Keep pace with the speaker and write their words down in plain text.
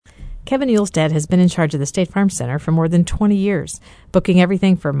Kevin Ullestad has been in charge of the State Farm Center for more than 20 years, booking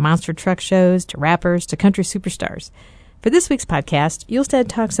everything from monster truck shows to rappers to country superstars. For this week's podcast, Ullestad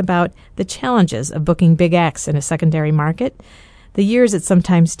talks about the challenges of booking big acts in a secondary market, the years it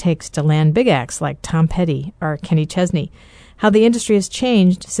sometimes takes to land big acts like Tom Petty or Kenny Chesney, how the industry has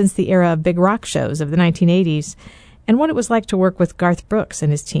changed since the era of big rock shows of the 1980s, and what it was like to work with Garth Brooks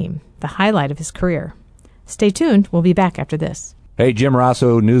and his team, the highlight of his career. Stay tuned. We'll be back after this. Hey, Jim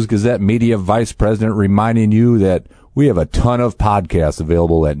Rosso, News Gazette Media Vice President, reminding you that we have a ton of podcasts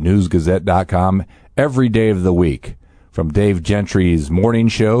available at newsgazette.com every day of the week. From Dave Gentry's Morning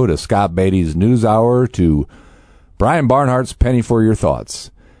Show to Scott Beatty's News Hour to Brian Barnhart's Penny for Your Thoughts.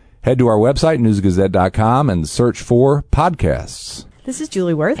 Head to our website, newsgazette.com, and search for podcasts. This is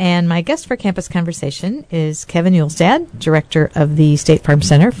Julie Wurth, and my guest for Campus Conversation is Kevin Ullestad, Director of the State Farm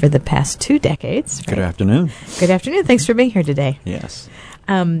Center for the past 2 decades. Right? Good afternoon. Good afternoon. Thanks for being here today. Yes.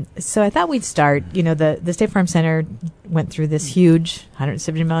 So I thought we'd start. You know, the State Farm Center went through this huge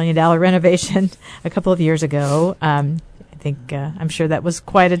 $170 million renovation a couple of years ago. I think I'm sure that was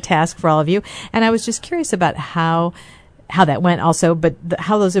quite a task for all of you. And I was just curious about how that went also, but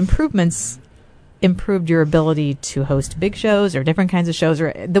how those improvements improved your ability to host big shows or different kinds of shows,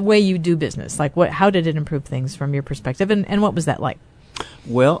 or the way you do business. Like, how did it improve things from your perspective, and what was that like?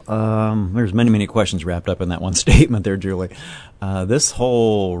 Well, there's many questions wrapped up in that one statement there, Julie. This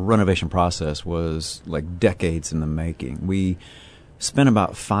whole renovation process was like decades in the making. We spent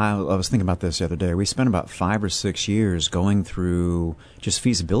about I was thinking about this the other day, we spent about 5 or 6 years going through just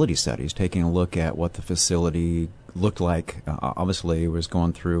feasibility studies, taking a look at what the facility looked like. Obviously, it was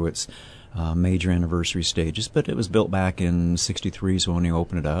going through its major anniversary stages, but it was built back in '63 is when we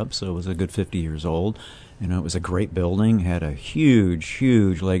opened it up, so it was a good 50 years old. You know, it was a great building, had a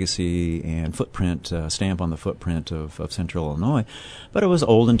huge legacy and footprint, stamp on the footprint of Central Illinois, but it was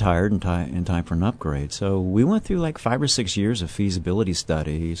old and tired and in time for an upgrade. So we went through like 5 or 6 years of feasibility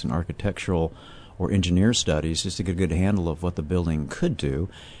studies and architectural or engineer studies just to get a good handle of what the building could do,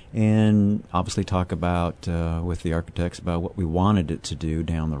 and obviously talk about with the architects about what we wanted it to do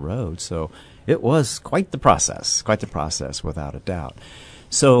down the road. So it was quite the process without a doubt.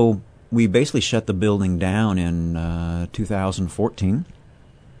 So we basically shut the building down in 2014,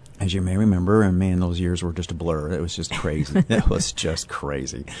 as you may remember, and man, those years were just a blur. It was just crazy. It was just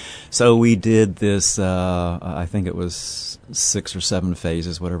crazy. So we did this, I think it was 6 or 7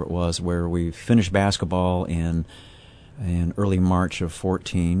 phases, whatever it was, where we finished basketball in early March of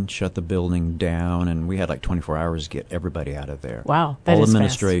 14, shut the building down, and we had like 24 hours to get everybody out of there. Wow, that all is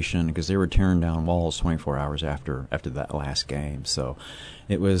administration, because they were tearing down walls 24 hours after that last game. So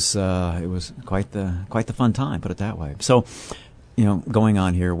it was quite the fun time, put it that way. So, you know, going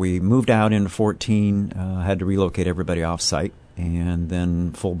on here, we moved out in 14, had to relocate everybody off site, and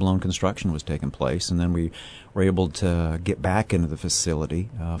then full-blown construction was taking place, and then we were able to get back into the facility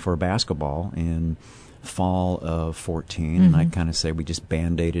for basketball in fall of 14, and I kind of say we just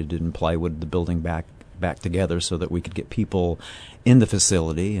band-aided and plywooded the building back together so that we could get people in the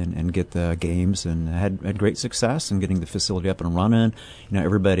facility and get the games, and had great success in getting the facility up and running. You know,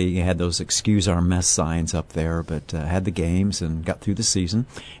 everybody had those excuse our mess signs up there, but had the games and got through the season,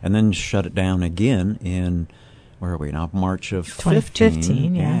 and then shut it down again in, where are we now, March of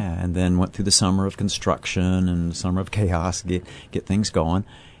 2015, yeah, and then went through the summer of construction and summer of chaos, get things going.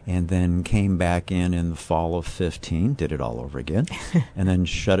 And then came back in the fall of 15, did it all over again, and then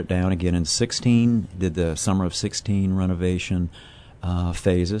shut it down again in 16, did the summer of 16 renovation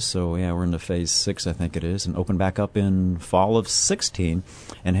phases. So, yeah, we're into phase 6, I think it is, and opened back up in fall of 16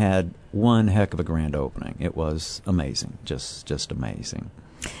 and had one heck of a grand opening. It was amazing, just amazing.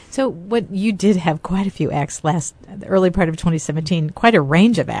 So what you did have quite a few acts the early part of 2017, quite a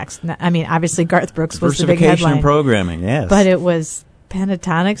range of acts. I mean, obviously Garth Brooks was the big headline. Diversification in programming, yes. But it was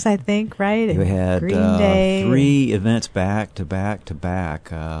Pentatonics, I think, right? We had Green Day. 3 events back to back to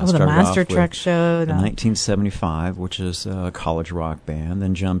back. The Monster Truck Show. In 1975, which is a college rock band.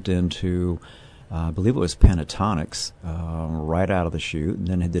 Then jumped into, I believe it was Pentatonics, right out of the chute. And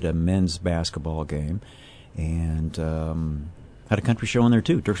then did a men's basketball game. And had a country show in there,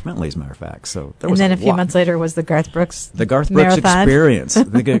 too. Dirk Bentley, as a matter of fact. So there was and then a few months later was the Garth Brooks Marathon. Experience.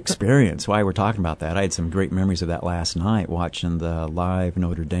 The good experience. Why we're talking about that. I had some great memories of that last night, watching the live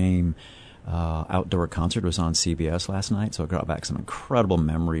Notre Dame outdoor concert. It was on CBS last night, so I got back some incredible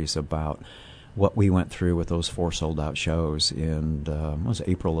memories about what we went through with those 4 sold-out shows in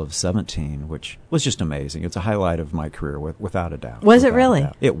April of 17, which was just amazing. It's a highlight of my career, without a doubt. Was it really?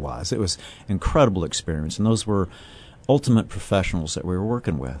 It was. It was an incredible experience, and those were ultimate professionals that we were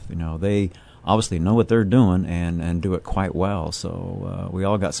working with. You know, they obviously know what they're doing and do it quite well. So we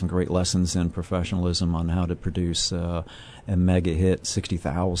all got some great lessons in professionalism on how to produce a mega hit,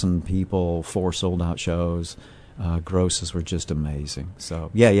 60,000 people, 4 sold-out shows. Grosses were just amazing. So,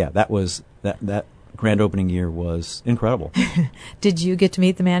 that was that grand opening year was incredible. Did you get to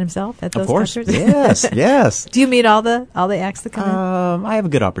meet the man himself at those concerts? Of course, yes. Do you meet all the acts that come in? I have a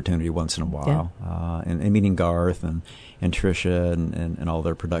good opportunity once in a while. And meeting Garth and Tricia and all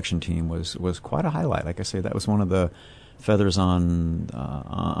their production team was quite a highlight. Like I say, that was one of the feathers on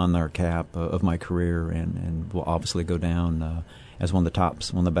their cap of my career, and will obviously go down as one of the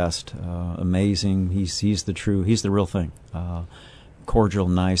tops, one of the best. Amazing. He's the real thing. Cordial,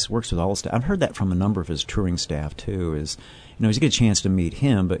 nice, works with all his staff. I've heard that from a number of his touring staff too. He's get a chance to meet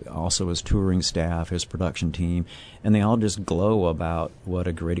him, but also his touring staff, his production team, and they all just glow about what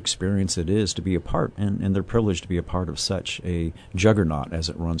a great experience it is to be a part, and they're privileged to be a part of such a juggernaut as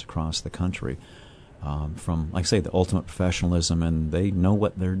it runs across the country. From, like I say, the ultimate professionalism, and they know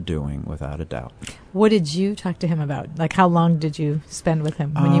what they're doing without a doubt. What did you talk to him about? Like, how long did you spend with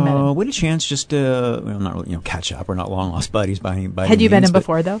him when you met him? We had a chance just to, not really, catch up. We're not long-lost buddies by any means. Had you met him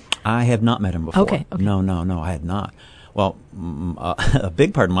before, though? I have not met him before. Okay. No, I had not. Well, a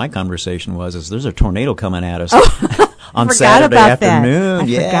big part of my conversation was there's a tornado coming at us on Saturday afternoon.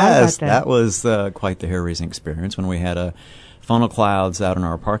 Yes, that was quite the hair-raising experience when we had a funnel clouds out in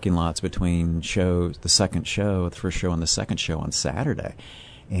our parking lots between shows, the first show and the second show on Saturday.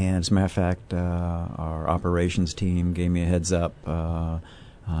 And as a matter of fact, our operations team gave me a heads up.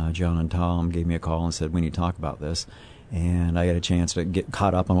 John and Tom gave me a call and said, we need to talk about this. And I had a chance to get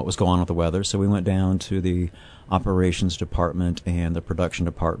caught up on what was going on with the weather. So we went down to the operations department and the production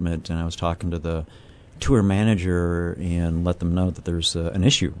department, and I was talking to the tour manager and let them know that there's an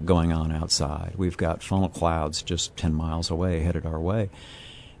issue going on outside. We've got funnel clouds just 10 miles away headed our way,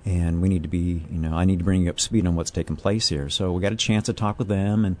 and we need to be, I need to bring you up to speed on what's taking place here. So we got a chance to talk with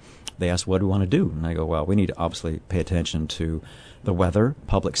them, and they asked, what do we want to do? And I go, well, we need to obviously pay attention to the weather.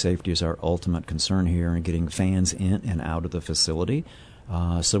 Public safety is our ultimate concern here, and getting fans in and out of the facility.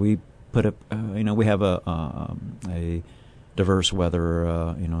 So we put up, we have a diverse weather,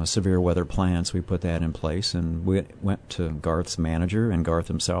 a severe weather plan, so we put that in place, and we went to Garth's manager and Garth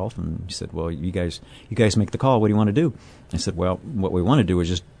himself, and he said, well, you guys make the call. What do you want to do? I said, well, what we want to do is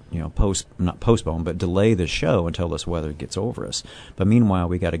just, not postpone, but delay the show until this weather gets over us. But meanwhile,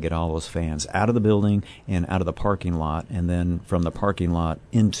 we got to get all those fans out of the building and out of the parking lot, and then from the parking lot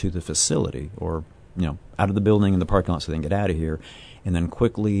into the facility, or, out of the building and the parking lot so they can get out of here, and then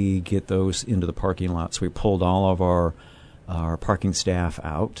quickly get those into the parking lot. So we pulled all of our parking staff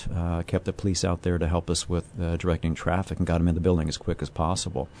out, kept the police out there to help us with directing traffic, and got him in the building as quick as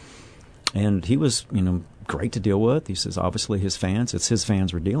possible. And he was, great to deal with. He says, obviously, it's his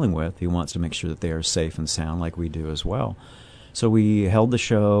fans we're dealing with. He wants to make sure that they are safe and sound like we do as well. So we held the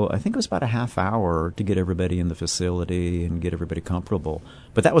show, I think it was about a half hour to get everybody in the facility and get everybody comfortable.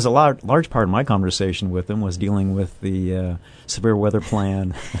 But that was a large part of my conversation with him, was dealing with the severe weather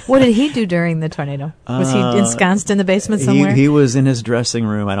plan. What did he do during the tornado? Was he ensconced in the basement somewhere? He was in his dressing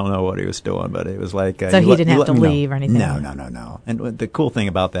room. I don't know what he was doing, but it was like... so he didn't have to leave or anything? No. And the cool thing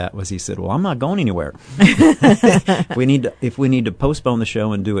about that was he said, well, I'm not going anywhere. If we need to postpone the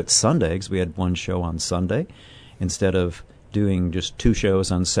show and do it Sunday, because we had one show on Sunday, instead of doing just 2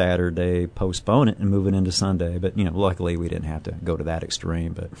 shows on Saturday, postpone it and move it into Sunday. But, luckily we didn't have to go to that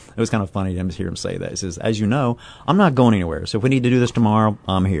extreme. But it was kind of funny to hear him say that. He says, as you know, I'm not going anywhere. So if we need to do this tomorrow,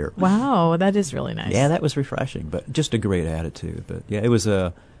 I'm here. Wow, that is really nice. Yeah, that was refreshing, but just a great attitude. But, yeah, it was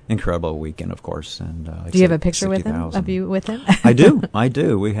a incredible weekend, of course. And do you have a picture with him? Of you with him? I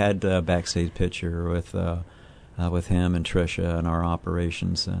do. We had a backstage picture with him and Tricia and our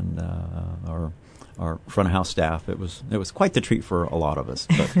operations and our front of house staff. It was quite the treat for a lot of us.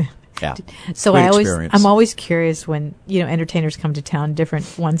 But, yeah. So I'm always curious when entertainers come to town.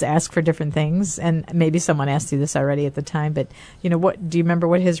 Different ones ask for different things, and maybe someone asked you this already at the time. But what do you remember?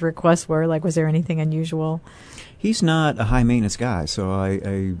 What his requests were? Like, was there anything unusual? He's not a high maintenance guy, so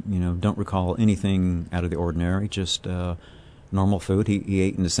I don't recall anything out of the ordinary. Just normal food. He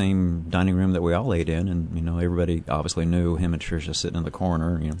ate in the same dining room that we all ate in, and everybody obviously knew him and Tricia sitting in the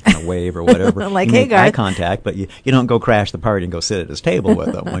corner, kind of wave or whatever. Like, you hey, make Garth. eye contact, but you don't go crash the party and go sit at his table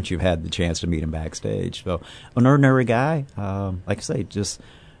with him once you've had the chance to meet him backstage. So, an ordinary guy, like I say, just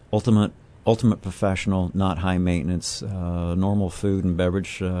ultimate professional, not high maintenance. Normal food and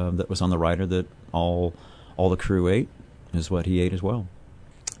beverage that was on the rider that all the crew ate is what he ate as well.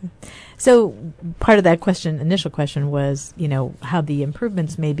 So part of that initial question was, how the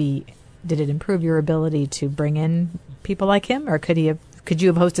improvements did it improve your ability to bring in people like him, or could he have Could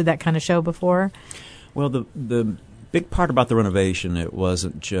you have hosted that kind of show before? Well, the big part about the renovation, it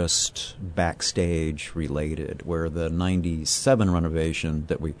wasn't just backstage related, where the 97 renovation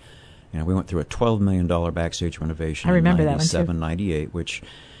that we went through a $12 million backstage renovation I remember in that one, too. 97, 98, which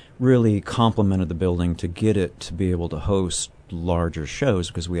really complemented the building to get it to be able to host larger shows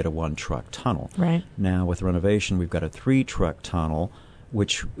because we had a 1-truck tunnel. Right. Now, with renovation, we've got a 3-truck tunnel,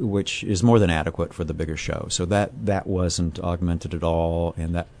 which is more than adequate for the bigger show. So that wasn't augmented at all,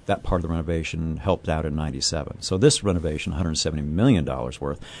 and that part of the renovation helped out in 97. So this renovation, $170 million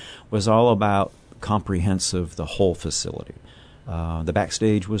worth, was all about comprehensive, the whole facility. The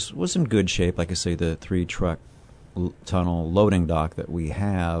backstage was in good shape. Like I say, the 3-truck tunnel loading dock that we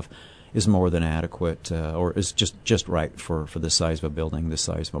have is more than adequate, or is just right for the size of a building, the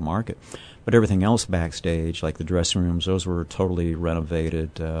size of a market. But everything else backstage, like the dressing rooms, those were totally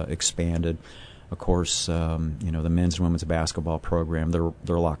renovated, expanded. Of course, the men's and women's basketball program, their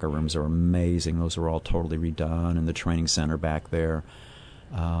locker rooms are amazing. Those are all totally redone, and the training center back there.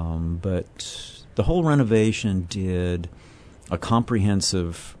 But the whole renovation did a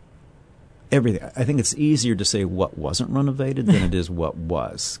comprehensive everything. I think it's easier to say what wasn't renovated than it is what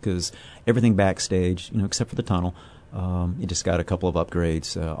was, because everything backstage, except for the tunnel, you just got a couple of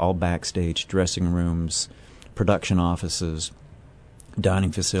upgrades. All backstage, dressing rooms, production offices,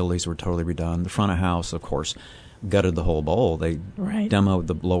 dining facilities were totally redone. The front of house, of course, gutted the whole bowl. They demoed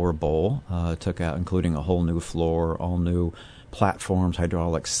the lower bowl, took out, including a whole new floor, all new platforms,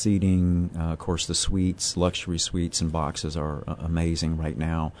 hydraulic seating. Of course, the suites, luxury suites and boxes are amazing right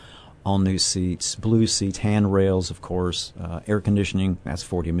now. All new seats, blue seats, handrails, of course, air conditioning. That's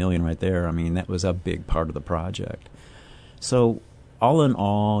 $40 million right there. I mean, that was a big part of the project. So, all in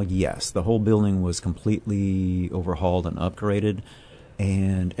all, yes, the whole building was completely overhauled and upgraded,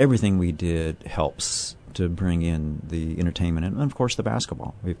 and everything we did helps to bring in the entertainment and, of course, the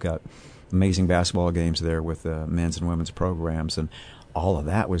basketball. We've got amazing basketball games there with men's and women's programs, and all of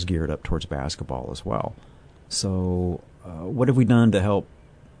that was geared up towards basketball as well. So, what have we done to help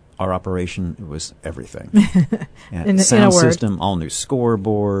our operation? It was everything. Sound system, all new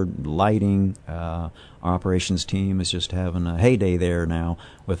scoreboard, lighting. Our operations team is just having a heyday there now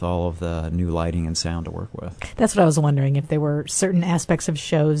with all of the new lighting and sound to work with. That's what I was wondering, if there were certain aspects of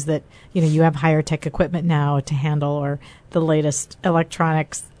shows that, you have higher tech equipment now to handle, or the latest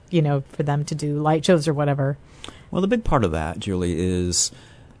electronics, for them to do light shows or whatever. Well, the big part of that, Julie, is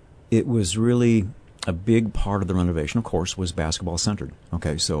it was really a big part of the renovation, of course, was basketball centered.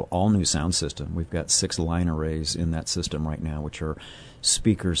 Okay, so all new sound system. We've got 6 line arrays in that system right now, which are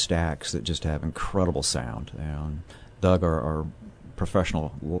speaker stacks that just have incredible sound. And Doug, our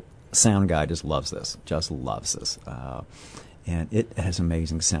professional sound guy, just loves this. And it has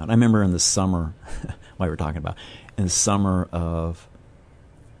amazing sound. I remember in the summer, what we were talking about, in the summer of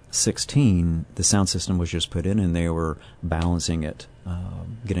 16, the sound system was just put in, and they were balancing it,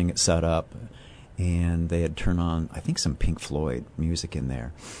 getting it set up. And they had turned on, I think, some Pink Floyd music in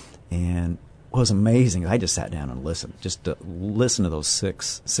there. And it was amazing. I just sat down and listened, just to listen to those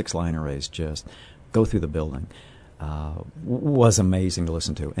six line arrays just go through the building. Was amazing to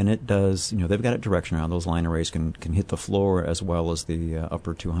listen to. And it does, they've got it direction around. Those line arrays can hit the floor as well as the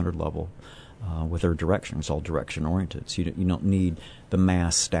upper 200 level with their direction. It's all direction oriented. So you don't need the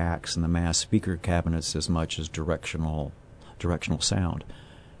mass stacks and the mass speaker cabinets as much as directional sound.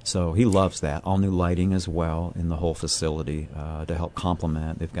 So he loves that. All new lighting as well in the whole facility to help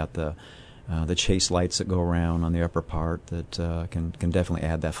complement. They've got the chase lights that go around on the upper part that can definitely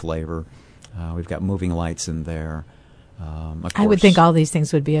add that flavor. We've got moving lights in there. Of course, I would think all these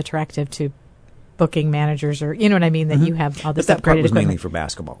things would be attractive to booking managers, or you you have all this but that upgraded part was equipment. mainly for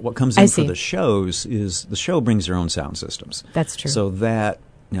basketball. What comes in for the shows is the show brings their own sound systems. That's true. So that,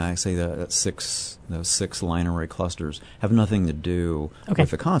 I say that those 6 line array clusters have nothing to do with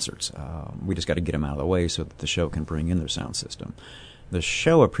the concerts. We just got to get them out of the way so that the show can bring in their sound system. The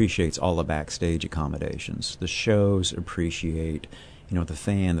show appreciates all the backstage accommodations. The shows appreciate, the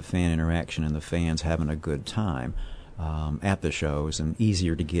fan interaction and the fans having a good time at the shows, and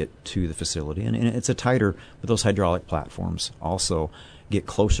easier to get to the facility. And it's a tighter, with those hydraulic platforms, also get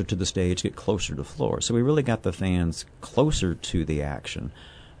closer to the stage, get closer to the floor. So we really got the fans closer to the action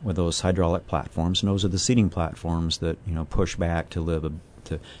with those hydraulic platforms. And those are the seating platforms that, push back to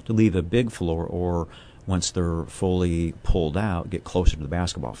leave a big floor, or once they're fully pulled out, get closer to the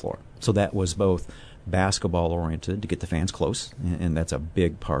basketball floor. So that was both basketball oriented to get the fans close, and that's a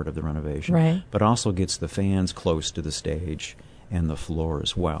big part of the renovation. Right. But also gets the fans close to the stage and the floor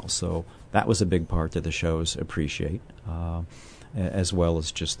as well. So that was a big part that the shows appreciate, as well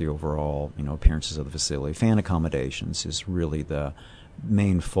as just the overall, appearances of the facility. Fan accommodations is really the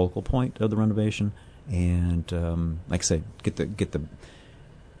main focal point of the renovation. And like I say, get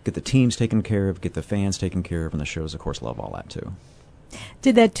the teams taken care of, get the fans taken care of, and the shows, of course, love all that too.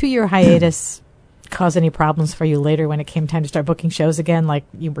 Did that 2-year hiatus cause any problems for you later when it came time to start booking shows again? Like,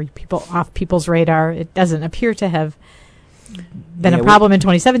 you were off people's radar? It doesn't appear to have been a problem in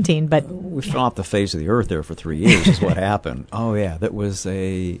 2017, but we fell off the face of the earth there for 3 years is what happened. Oh yeah, that was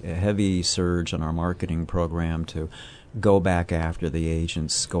a heavy surge on our marketing program to go back after the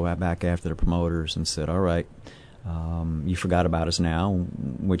agents, go back after the promoters, and said, all right, you forgot about us now,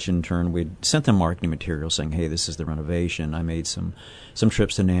 which in turn we'd sent them marketing material saying, hey, this is the renovation. I made some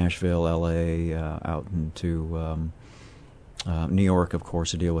trips to Nashville, L.A., out into New York, of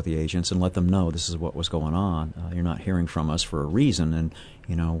course, to deal with the agents and let them know this is what was going on. You're not hearing from us for a reason, and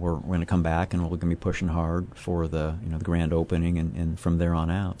we're going to come back and we're going to be pushing hard for the the grand opening and from there on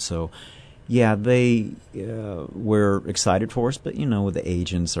out. So, yeah, they were excited for us, but the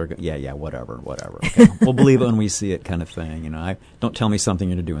agents are whatever. Okay. We'll believe it when we see it, kind of thing. Don't tell me something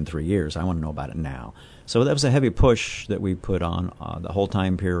you're going to do in 3 years. I want to know about it now. So that was a heavy push that we put on the whole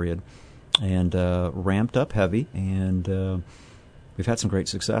time period, and ramped up heavy, and we've had some great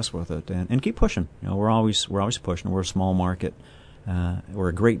success with it, and keep pushing. We're always pushing. We're a small market. We're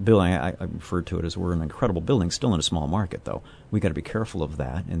a great building. I refer to it as we're an incredible building, still in a small market, though. We got to be careful of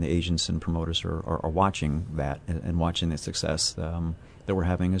that, and the agents and promoters are watching that and watching the success that we're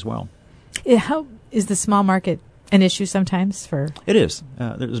having as well. How is the small market an issue sometimes for? It is.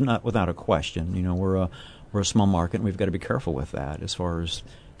 There's not without a question. We're a small market, and we've got to be careful with that. As far as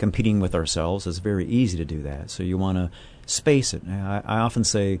competing with ourselves, it's very easy to do that. So you want to space it. I often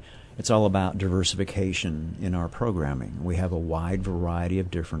say it's all about diversification in our programming. We have a wide variety of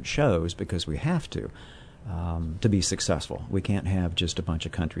different shows because we have to be successful. We can't have just a bunch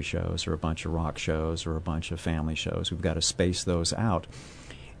of country shows or a bunch of rock shows or a bunch of family shows. We've got to space those out,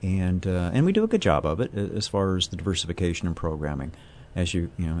 and we do a good job of it as far as the diversification in programming. As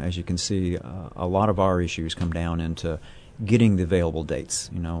you can see, a lot of our issues come down into getting the available dates.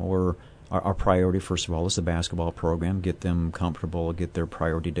 Our priority, first of all, is the basketball program, get them comfortable, get their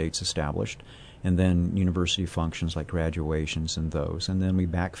priority dates established, and then university functions like graduations and those, and then we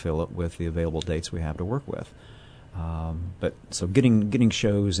backfill it with the available dates we have to work with. But so getting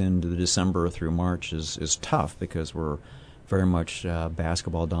shows into the December through March is tough because we're very much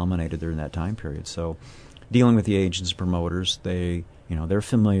basketball dominated during that time period. So dealing with the agents and promoters, they're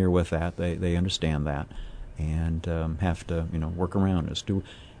familiar with that, they understand that, and have to work around us.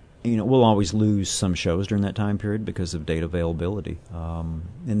 We'll always lose some shows during that time period because of date availability,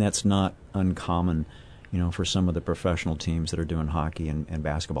 and that's not uncommon, for some of the professional teams that are doing hockey and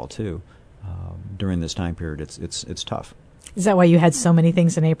basketball too. During this time period, it's tough. Is that why you had so many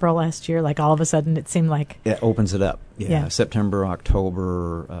things in April last year? Like all of a sudden, it seemed like it opens it up. Yeah. September,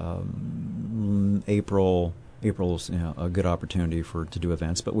 October, April. April's a good opportunity to do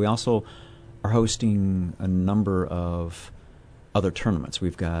events, but we also are hosting a number of other tournaments.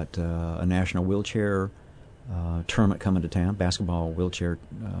 We've got a national wheelchair tournament coming to town, basketball wheelchair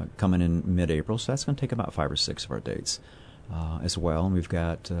coming in mid-April, so that's going to take about 5 or 6 of our dates as well. And we've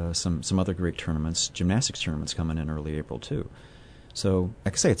got some other great tournaments, gymnastics tournaments coming in early April too. So,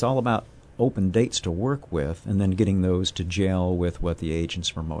 like I say, it's all about open dates to work with, and then getting those to gel with what the agents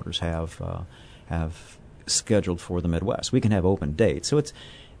and promoters have scheduled for the Midwest. We can have open dates, so it's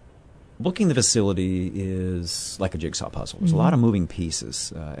booking the facility is like a jigsaw puzzle. There's a lot of moving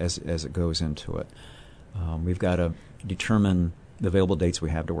pieces as it goes into it. We've got to determine the available dates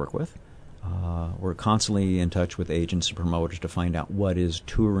we have to work with. We're constantly in touch with agents and promoters to find out what is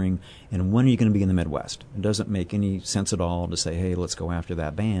touring and when are you going to be in the Midwest. It doesn't make any sense at all to say, hey, let's go after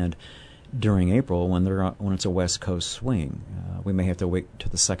that band during April when it's a West Coast swing. We may have to wait to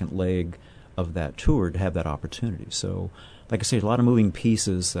the second leg of that tour to have that opportunity. So, like I say, a lot of moving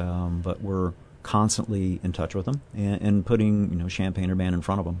pieces, but we're constantly in touch with them and putting Champaign Urbana in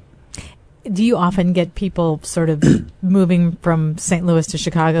front of them. Do you often get people sort of moving from St. Louis to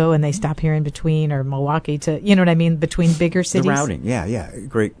Chicago and they stop here in between, or Milwaukee to, between bigger cities? The routing, yeah.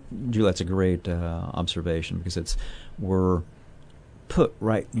 Great, Julie, that's a great observation because we're put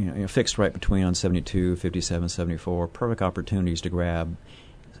right, fixed right between on 72, 57, 74, perfect opportunities to grab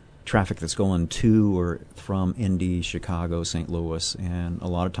traffic that's going to or from Indy, Chicago, St. Louis, and a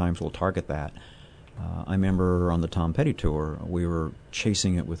lot of times we'll target that. I remember on the Tom Petty tour, we were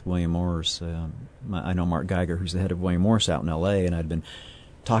chasing it with William Morris. I know Mark Geiger, who's the head of William Morris out in L.A., and I'd been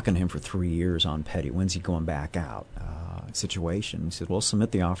talking to him for 3 years on Petty. When's he going back out? Situation. He said, well,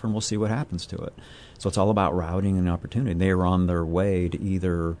 submit the offer and we'll see what happens to it. So it's all about routing and opportunity. They were on their way to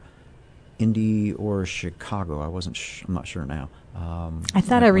either Indy or Chicago. I'm not sure now. I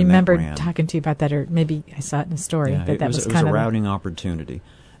thought I remembered talking to you about that, or maybe I saw it in a story. Yeah, that was it was a routing opportunity.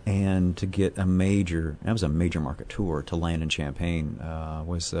 And to get that was a major market tour to land in Champaign,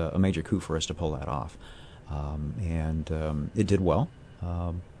 was a major coup for us to pull that off. It did well,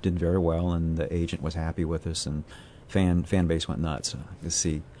 did very well, and the agent was happy with us, and fan base went nuts. You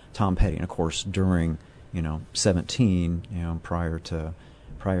see Tom Petty, and of course during 17, prior to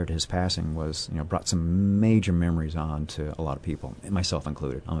his passing, was brought some major memories on to a lot of people, myself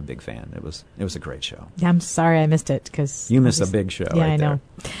included. I'm a big fan. It was a great show. Yeah, I'm sorry I missed it because you missed a big show. Yeah, right I know.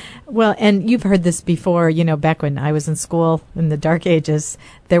 There. Well, and you've heard this before. Back when I was in school in the dark ages,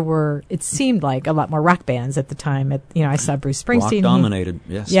 it seemed like a lot more rock bands at the time. I saw Bruce Springsteen. Rock dominated.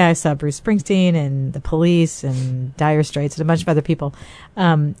 Yes. Yeah, I saw Bruce Springsteen and the Police and Dire Straits and a bunch of other people.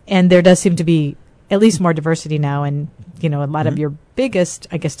 And there does seem to be at least more diversity now, and a lot of your biggest,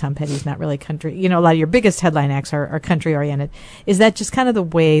 I guess Tom Petty's not really country, a lot of your biggest headline acts are country oriented. Is that just kind of the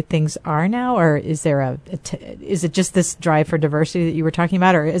way things are now, or is there is it just this drive for diversity that you were talking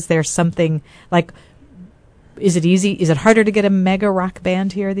about, or is there something like, is it harder to get a mega rock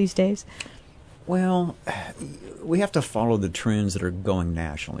band here these days? Well, we have to follow the trends that are going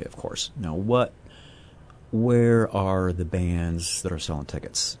nationally, of course. Where are the bands that are selling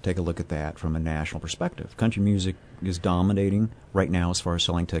tickets? Take a look at that from a national perspective. Country music is dominating right now as far as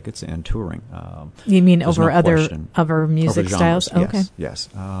selling tickets and touring. You mean over no other music styles? Okay. Yes.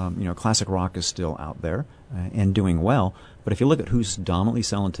 Classic rock is still out there and doing well. But if you look at who's dominantly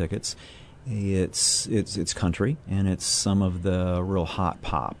selling tickets, it's country, and it's some of the real hot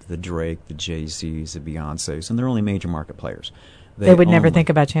pop, the Drake, the Jay-Z's, the Beyoncé's, and they're only major market players. They would never think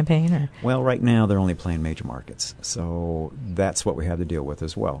about Champaign? Or? Well, right now they're only playing major markets. So that's what we have to deal with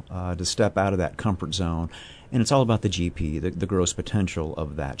as well, to step out of that comfort zone. And it's all about the GP, the gross potential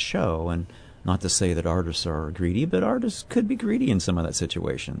of that show. And not to say that artists are greedy, but artists could be greedy in some of that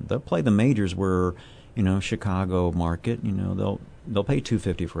situation. They'll play the majors where, Chicago market, they'll pay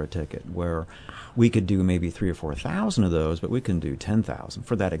 $250 for a ticket, where we could do maybe 3,000 or 4,000 of those, but we can do 10,000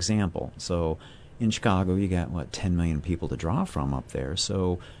 for that example. So in Chicago, you got 10 million people to draw from up there.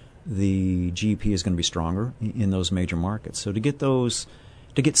 So the GP is going to be stronger in those major markets. So to get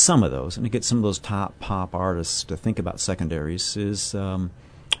some of those, and to get some of those top pop artists to think about secondaries is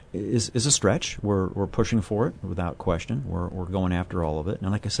a stretch. We're pushing for it without question. We're going after all of it.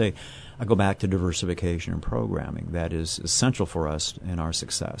 And like I say, I go back to diversification and programming. That is essential for us in our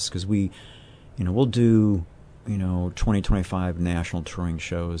success, because we'll do 20, 25 national touring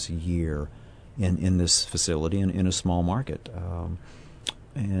shows a year in this facility in a small market,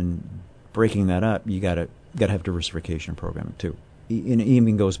 and breaking that up, you got to have diversification programming too. And it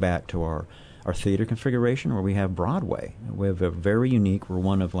even goes back to our theater configuration, where we have Broadway. We have a very unique. We're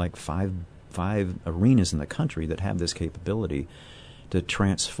one of five arenas in the country that have this capability to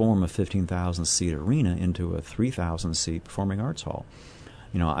transform a 15,000 seat arena into a 3,000 seat performing arts hall.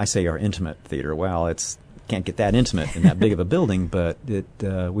 I say our intimate theater. Well, it's can't get that intimate in that big of a building, but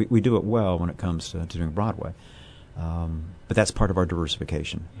we do it well when it comes to doing Broadway. But that's part of our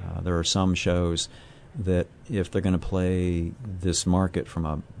diversification. There are some shows that if they're going to play this market from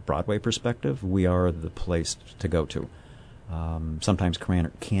a Broadway perspective, we are the place to go to. Sometimes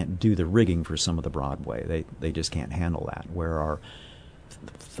Commander can't do the rigging for some of the Broadway. They just can't handle that.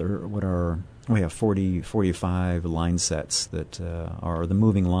 We have 45 line sets that are the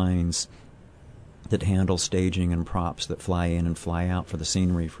moving lines that handle staging and props that fly in and fly out for the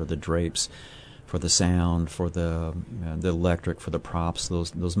scenery, for the drapes, for the sound, for the electric, for the props,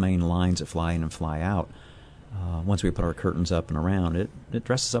 those main lines that fly in and fly out. Once we put our curtains up and around, it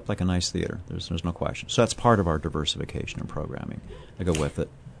dresses up like a nice theater. There's no question. So that's part of our diversification and programming. I go with it.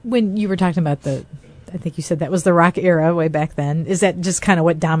 When you were talking about I think you said that was the rock era way back then. Is that just kind of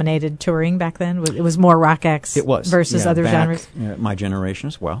what dominated touring back then? It was more rock acts versus other genres? My generation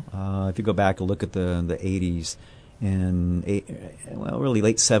as well. If you go back and look at the 80s, and really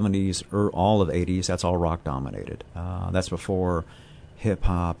late 70s or all of the 80s, that's all rock dominated. That's before hip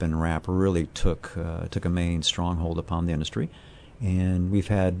hop and rap really took a main stronghold upon the industry, and we've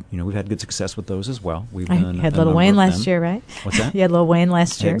had good success with those as well. We've had Lil Wayne last year, right? What's that? You had Lil Wayne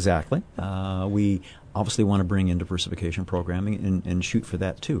last year. Exactly. We obviously want to bring in diversification programming and shoot for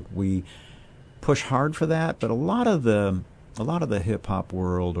that too. We push hard for that, but a lot of the hip hop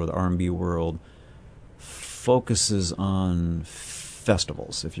world or the R&B world focuses on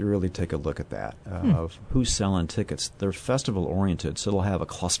festivals. If you really take a look at that, of who's selling tickets, they're festival oriented, so they'll have a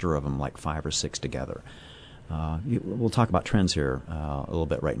cluster of them, like 5 or 6 together. We'll talk about trends here a little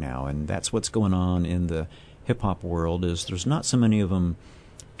bit right now, and that's what's going on in the hip hop world. Is there's not so many of them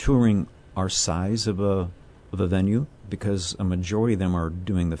touring our size of a of a venue because a majority of them are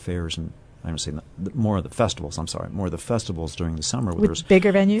doing the fairs and I'm saying more of the festivals. I'm sorry, more of the festivals during the summer. With there's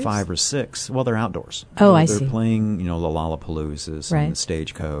bigger venues, 5 or 6. Well, they're outdoors. Oh, I see. They're playing, the Lollapaloozas right. and the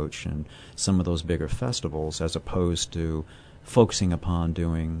Stagecoach and some of those bigger festivals, as opposed to focusing upon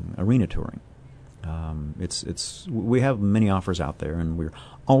doing arena touring. We have many offers out there, and we're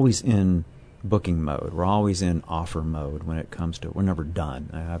always in booking mode. We're always in offer mode when it comes to it. We're never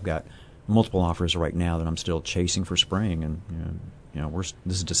done. I've got multiple offers right now that I'm still chasing for spring, and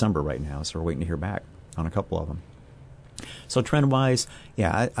this is December right now, so we're waiting to hear back on a couple of them. So trend-wise,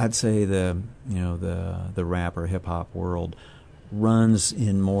 yeah, I'd say the rap or hip-hop world runs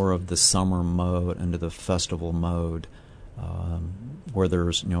in more of the summer mode into the festival mode, where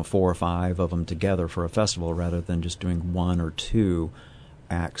there's 4 or 5 of them together for a festival rather than just doing 1 or 2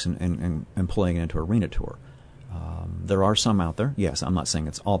 acts and playing it into an arena tour. There are some out there. Yes, I'm not saying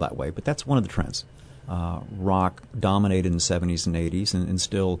it's all that way, but that's one of the trends. Rock dominated in the 70s and 80s and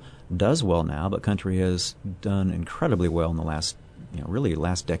still does well now, but country has done incredibly well in the last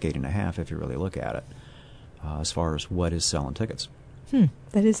decade and a half, if you really look at it, as far as what is selling tickets.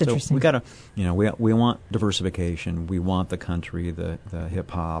 That is interesting. So we got to, we want diversification. We want the country, the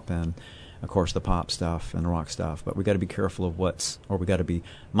hip hop, and of course the pop stuff and the rock stuff. But we got to be careful of we got to be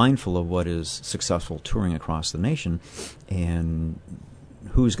mindful of what is successful touring across the nation, and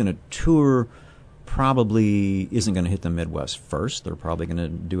who's going to tour. Probably isn't going to hit the Midwest first. They're probably going to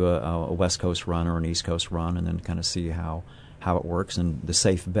do a West Coast run or an East Coast run, and then kind of see how it works. And the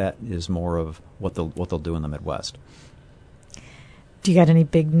safe bet is more of what they'll do in the Midwest. Do you got any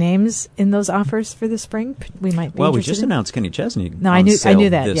big names in those offers for the spring? We might. Well, we just announced Kenny Chesney. No, I knew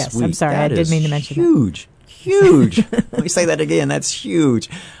that. Yes, week. I'm sorry, I did mean to mention that. Huge. Let me say that again. That's huge.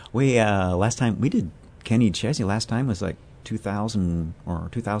 We last time we did Kenny Chesney. Last time was like 2000 or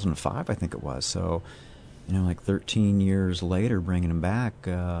 2005, I think it was. So, like 13 years later, bringing him back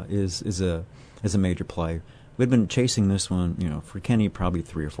is a major play. We'd been chasing this one, for Kenny probably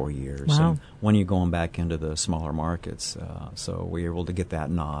 3 or 4 years. Wow. And when you're going back into the smaller markets, so we were able to get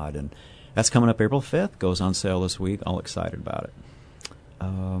that nod, and that's coming up April 5th. Goes on sale this week. All excited about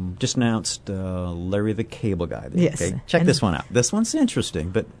it. Just announced Larry the Cable Guy. Yes. Okay, check this one out. This one's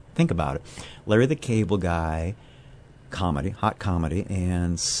interesting, but think about it. Larry the Cable Guy. Hot comedy,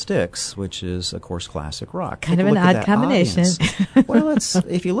 and Styx, which is, of course, classic rock. Kind of an odd combination. Well,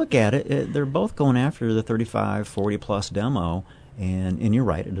 if you look at it, they're both going after the 35, 40-plus demo, and you're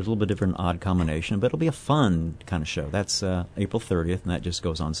right, it's a little bit different, odd combination, but it'll be a fun kind of show. That's April 30th, and that just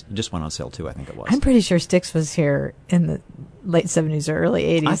went on sale, too, I think it was. I'm pretty sure Styx was here in the late 70s or early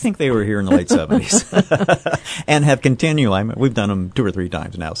 80s. I think they were here in the late 70s and have continued. We've done them 2 or 3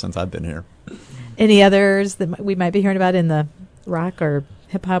 times now since I've been here. Any others that we might be hearing about in the rock or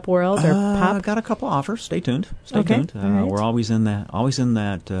hip hop world or pop? I've got a couple offers. Stay tuned. Okay. Right. We're always in that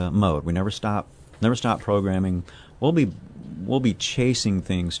mode. We never stop programming. We'll be chasing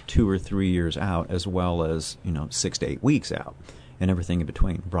things 2 or 3 years out, as well as 6 to 8 weeks out, and everything in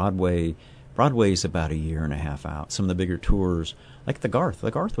between. Broadway's about a year and a half out. Some of the bigger tours, like the Garth. The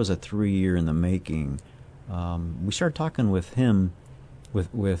Garth was a 3-year in the making. We started talking with him,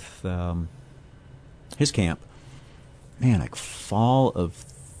 with his camp, like fall of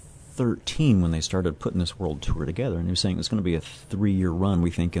 13 when they started putting this world tour together, and he was saying it's going to be a 3-year run,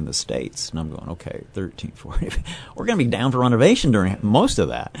 we think, in the States. And I'm going, okay, 13, 14. We're going to be down for renovation during most of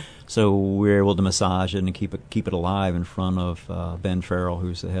that. So we're able to massage it and keep it alive in front of Ben Farrell,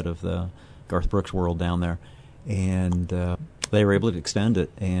 who's the head of the Garth Brooks world down there. And they were able to extend it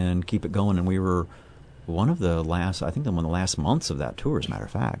and keep it going, and we were one of the last months of that tour, as a matter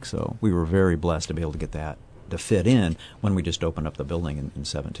of fact. So we were very blessed to be able to get that to fit in when we just opened up the building in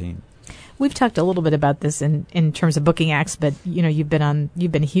 17. We've talked a little bit about this in terms of booking acts, but you've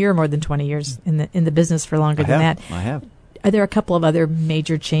been here more than 20 years in the business for longer than that. I have. Are there a couple of other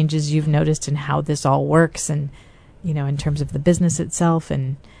major changes you've noticed in how this all works, and in terms of the business itself?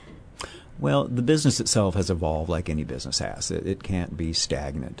 And well, the business itself has evolved like any business has. It can't be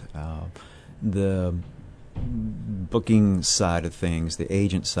stagnant. The booking side of things, the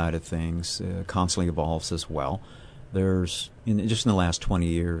agent side of things, constantly evolves as well. Just in the last 20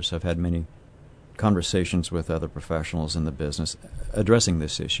 years, I've had many conversations with other professionals in the business addressing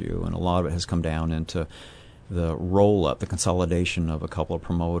this issue, and a lot of it has come down into the roll-up, the consolidation of a couple of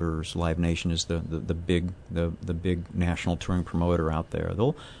promoters. Live Nation is the big national touring promoter out there.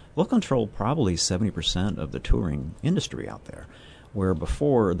 They'll control probably 70% of the touring industry out there, where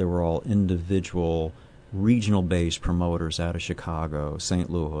before they were all individual regional-based promoters out of Chicago, St.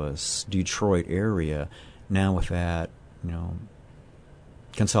 Louis, Detroit area. Now with that,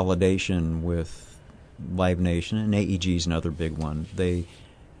 consolidation with Live Nation, and AEG is another big one. They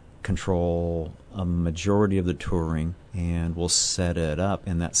control a majority of the touring and will set it up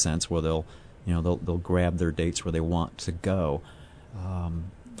in that sense where they'll grab their dates where they want to go,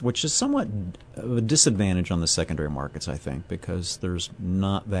 which is somewhat of a disadvantage on the secondary markets, I think, because there's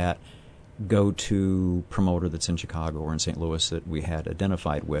not that go-to promoter that's in Chicago or in St. Louis that we had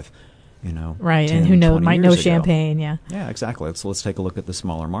identified with, right, 10, and who might know ago. Champaign, yeah. Yeah, exactly. So let's take a look at the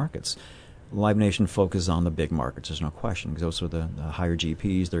smaller markets. Live Nation focuses on the big markets, there's no question, because those are the higher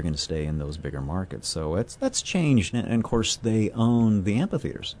GPs. They're going to stay in those bigger markets. So that's changed, and of course they own the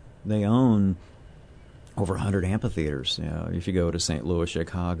amphitheaters. They own over 100 amphitheaters. If you go to St. Louis,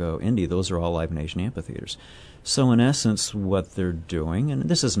 Chicago, Indy, those are all Live Nation amphitheaters. So in essence, what they're doing, and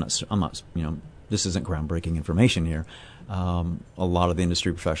this isn't groundbreaking information here. A lot of the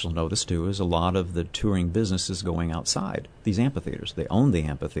industry professionals know this too. Is a lot of the touring business is going outside these amphitheaters. They own the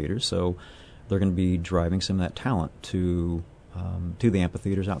amphitheaters, so they're going to be driving some of that talent to the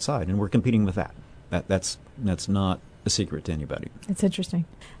amphitheaters outside, and we're competing with that. That's not a secret to anybody. It's interesting.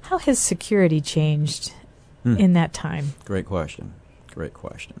 How has security changed in that time? Great question.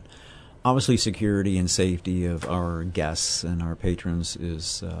 Obviously, security and safety of our guests and our patrons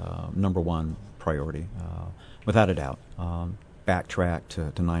is number one priority, without a doubt. Backtrack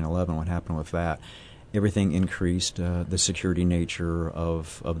to 9/11, what happened with that? Everything increased the security nature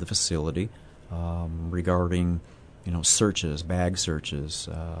of the facility regarding searches, bag searches,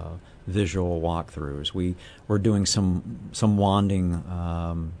 visual walkthroughs. We were doing some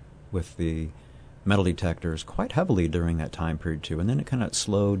wanding with the metal detectors quite heavily during that time period too, and then it kind of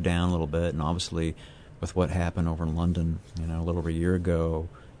slowed down a little bit. And obviously, with what happened over in London, a little over a year ago,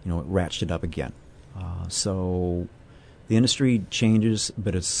 it ratcheted up again. So the industry changes,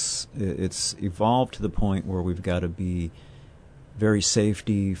 but it's evolved to the point where we've got to be very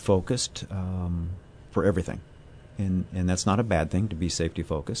safety focused for everything, and that's not a bad thing to be safety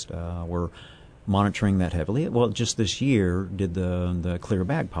focused. We're monitoring that heavily. Well, just this year did the clear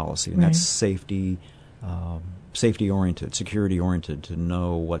bag policy, and right. That's safety oriented, security oriented, to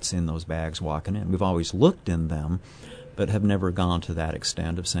know what's in those bags walking in. We've always looked in them, but have never gone to that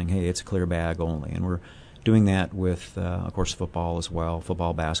extent of saying, hey, it's a clear bag only. And we're doing that with, of course, football as well,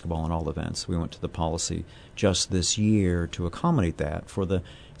 football, basketball, and all events. We went to the policy just this year to accommodate that for the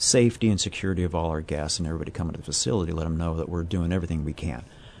safety and security of all our guests and everybody coming to the facility, let them know that we're doing everything we can.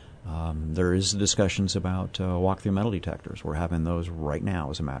 There is discussions about walk-through metal detectors. We're having those right now,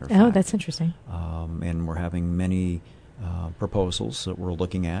 as a matter of fact. Oh, that's interesting. And we're having many proposals that we're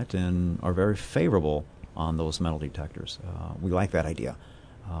looking at and are very favorable on those metal detectors. We like that idea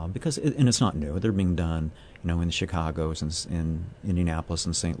because and it's not new. They're being done, in the Chicagos and in Indianapolis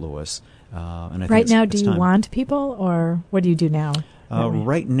and St. Louis. And I right think now, it's do you time. want people, or what do you do now?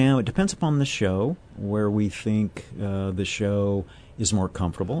 Right now, it depends upon the show, where we think the show is more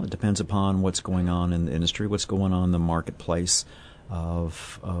comfortable. It depends upon what's going on in the industry, what's going on in the marketplace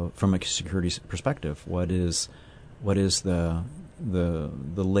from a security perspective. What is the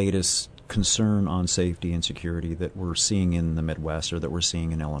latest concern on safety and security that we're seeing in the Midwest or that we're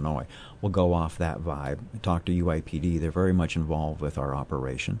seeing in Illinois? We'll go off that vibe. Talk to UIPD. They're very much involved with our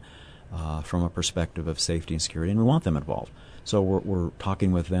operation from a perspective of safety and security, and we want them involved. So we're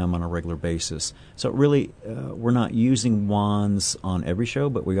talking with them on a regular basis. So really, we're not using wands on every show,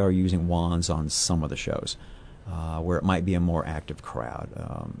 but we are using wands on some of the shows where it might be a more active crowd,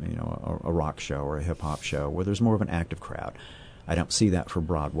 a rock show or a hip-hop show where there's more of an active crowd. I don't see that for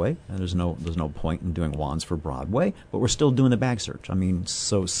Broadway, and there's no point in doing wands for Broadway, but we're still doing the bag search.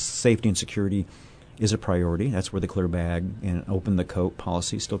 So safety and security is a priority. That's where the clear bag and open the coat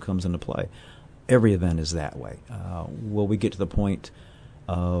policy still comes into play. Every event is that way. Will we get to the point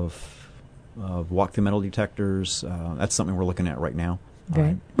of walk-through metal detectors? That's something we're looking at right now.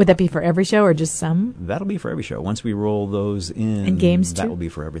 Right. Would that be for every show or just some? That'll be for every show. Once we roll those in, and games that too? will be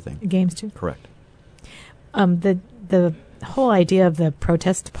for everything. Games too? Correct. The whole idea of the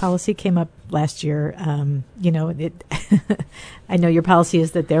protest policy came up last year. I know your policy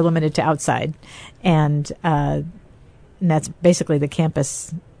is that they're limited to outside, and that's basically the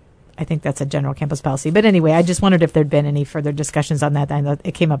campus. I think that's a general campus policy. But anyway, I just wondered if there'd been any further discussions on that. I know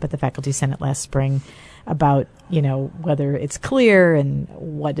it came up at the Faculty Senate last spring about, whether it's clear and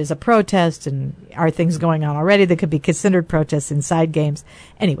what is a protest and are things going on already that could be considered protests inside games.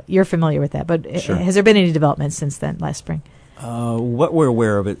 Anyway, you're familiar with that. But Sure. Has there been any developments since then, last spring? What we're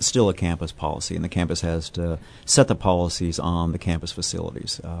aware of, it's still a campus policy, and the campus has to set the policies on the campus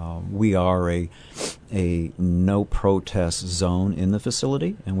facilities. We are a no protest zone in the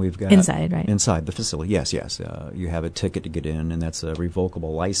facility, and we've got inside, right? Inside the facility, yes. You have a ticket to get in, and that's a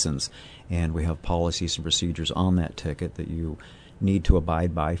revocable license, and we have policies and procedures on that ticket that you need to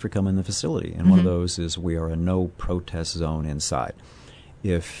abide by if you come in the facility. And one of those is we are a no protest zone inside.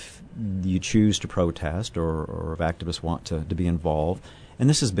 If you choose to protest or if activists want to be involved, and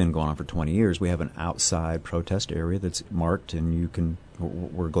this has been going on for 20 years, we have an outside protest area that's marked, and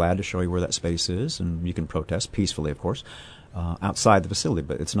we're glad to show you where that space is, and you can protest peacefully, of course, outside the facility,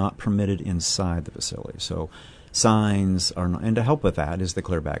 but it's not permitted inside the facility. So signs are not, and to help with that is the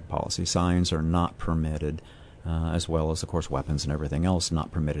clear bag policy. Signs are not permitted, as well as, of course, weapons and everything else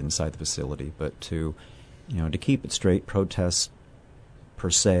not permitted inside the facility. But to keep it straight, protests per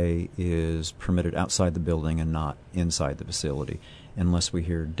se is permitted outside the building and not inside the facility, unless we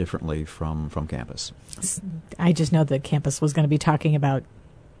hear differently from campus. I just know that campus was going to be talking about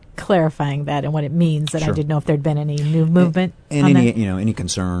clarifying that and what it means, and I didn't know if there'd been any new movement and on any that. Any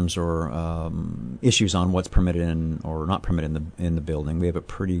concerns or issues on what's permitted in or not permitted in the building. We have a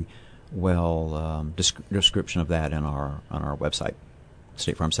pretty well description of that on our website,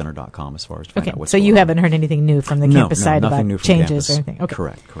 statefarmcenter.com, as far as to find out what's going on. So you haven't heard anything new from the campus side about new from changes campus. or anything? Okay.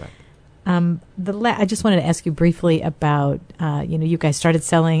 Correct. I just wanted to ask you briefly about, you guys started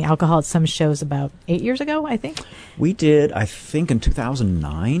selling alcohol at some shows about 8 years ago, I think? We did, I think, in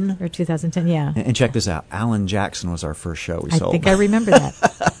 2009. Or 2010, yeah. And check this out. Alan Jackson was our first show we sold. I think I remember that.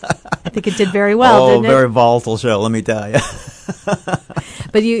 I think it did very well, didn't it? Oh, very volatile show, let me tell you.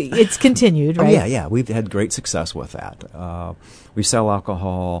 But it's continued, right? Yeah. We've had great success with that. We sell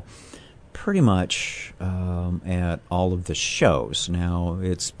alcohol pretty much at all of the shows. Now,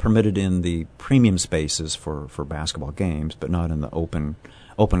 it's permitted in the premium spaces for basketball games, but not in the open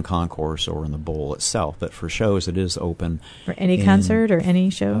concourse or in the bowl itself. But for shows, it is open. For any concert or any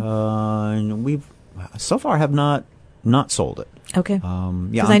show? We've so far have not sold it. Okay.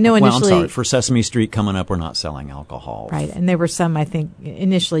 Yeah, I know initially, I'm sorry. For Sesame Street coming up, we're not selling alcohol. Right, and there were some, I think,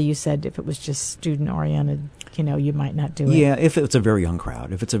 initially you said if it was just student-oriented, you might not do it. Yeah, if it's a very young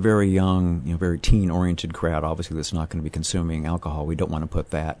crowd. If it's a very young, very teen-oriented crowd, obviously that's not going to be consuming alcohol. We don't want to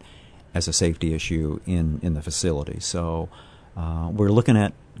put that as a safety issue in the facility. So we're looking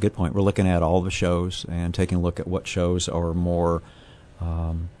at, good point, we're looking at all the shows and taking a look at what shows are more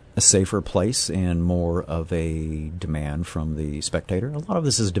a safer place and more of a demand from the spectator. A lot of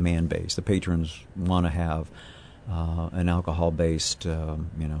this is demand-based. The patrons want to have an alcohol-based,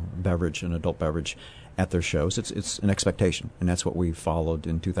 beverage, an adult beverage at their shows. It's an expectation, and that's what we followed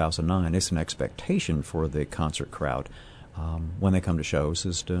in 2009. It's an expectation for the concert crowd when they come to shows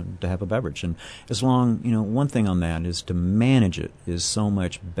is to have a beverage. And as long, one thing on that is to manage it is so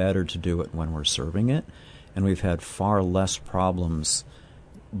much better to do it when we're serving it, and we've had far less problems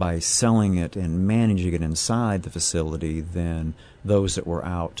by selling it and managing it inside the facility than those that were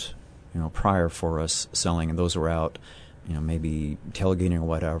out, prior for us selling, and those were out, maybe tailgating or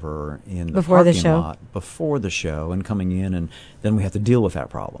whatever in the parking lot before the show and coming in, and then we have to deal with that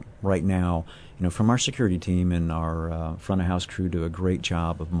problem. Right now, from our security team and our front of house crew do a great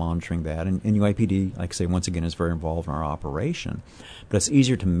job of monitoring that, and UIPD, like I say, once again, is very involved in our operation. But it's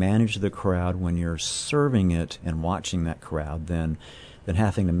easier to manage the crowd when you're serving it and watching that crowd than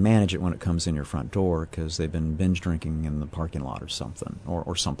having to manage it when it comes in your front door because they've been binge drinking in the parking lot or something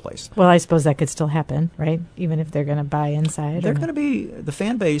or someplace. Well, I suppose that could still happen, right? Even if they're going to buy inside. They're going to be, the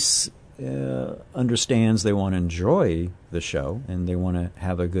fan base understands they want to enjoy the show and they want to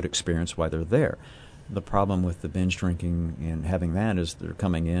have a good experience while they're there. The problem with the binge drinking and having that is they're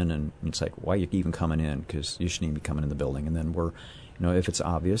coming in and it's like, why are you even coming in? Because you shouldn't even be coming in the building. And then we're, if it's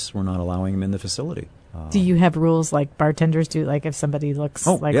obvious, we're not allowing them in the facility. Do you have rules like bartenders do? Like if somebody looks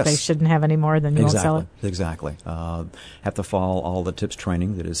like they shouldn't have any more, then you won't sell it? Exactly. Have to follow all the tips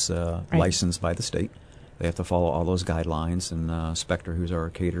training that is licensed by the state. They have to follow all those guidelines, and Spectre, who's our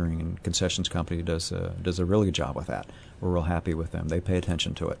catering and concessions company, does a really good job with that. We're real happy with them. They pay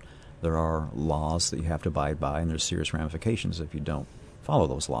attention to it. There are laws that you have to abide by, and there's serious ramifications if you don't follow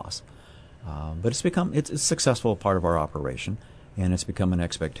those laws. But it's a successful part of our operation. And it's become an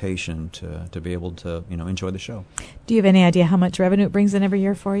expectation to be able to, enjoy the show. Do you have any idea how much revenue it brings in every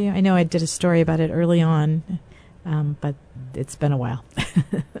year for you? I know I did a story about it early on, but it's been a while.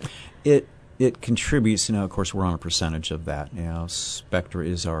 It contributes, of course, we're on a percentage of that. Spectre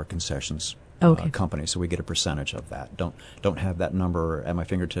is our concessions company, so we get a percentage of that. Don't have that number at my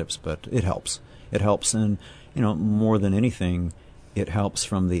fingertips, but it helps. It helps, and, more than anything, it helps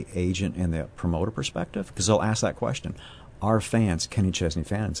from the agent and the promoter perspective, because they'll ask that question. our fans, Kenny Chesney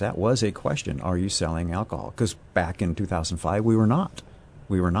fans, that was a question. Are you selling alcohol? Because back in 2005, we were not.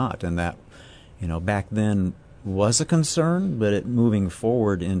 We were not. And that, back then was a concern, but moving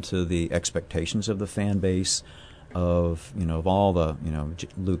forward into the expectations of the fan base of all the,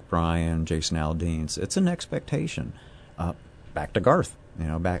 Luke Bryan, Jason Aldean's, it's an expectation. Back to Garth,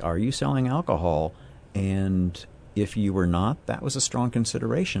 are you selling alcohol? And if you were not, that was a strong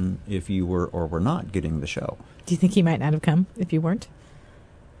consideration if you were or were not getting the show. Do you think he might not have come if you weren't?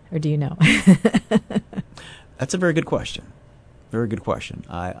 Or do you know? That's a very good question. Very good question.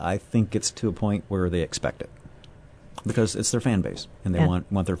 I think it's to a point where they expect it because it's their fan base, and they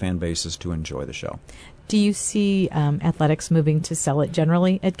want their fan bases to enjoy the show. Do you see athletics moving to sell it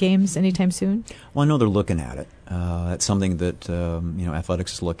generally at games anytime soon? Well, I know they're looking at it. That's something that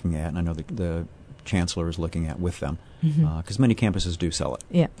athletics is looking at, and I know the chancellor is looking at with them because many campuses do sell it.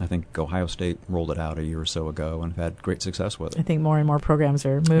 Yeah. I think Ohio State rolled it out a year or so ago and had great success with it. I think more and more programs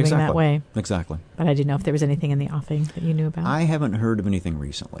are moving that way. Exactly. But I didn't know if there was anything in the offing that you knew about. I haven't heard of anything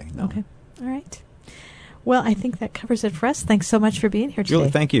recently, no. Okay. All right. Well, I think that covers it for us. Thanks so much for being here today.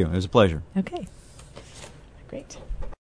 Julie, thank you. It was a pleasure. Okay. Great.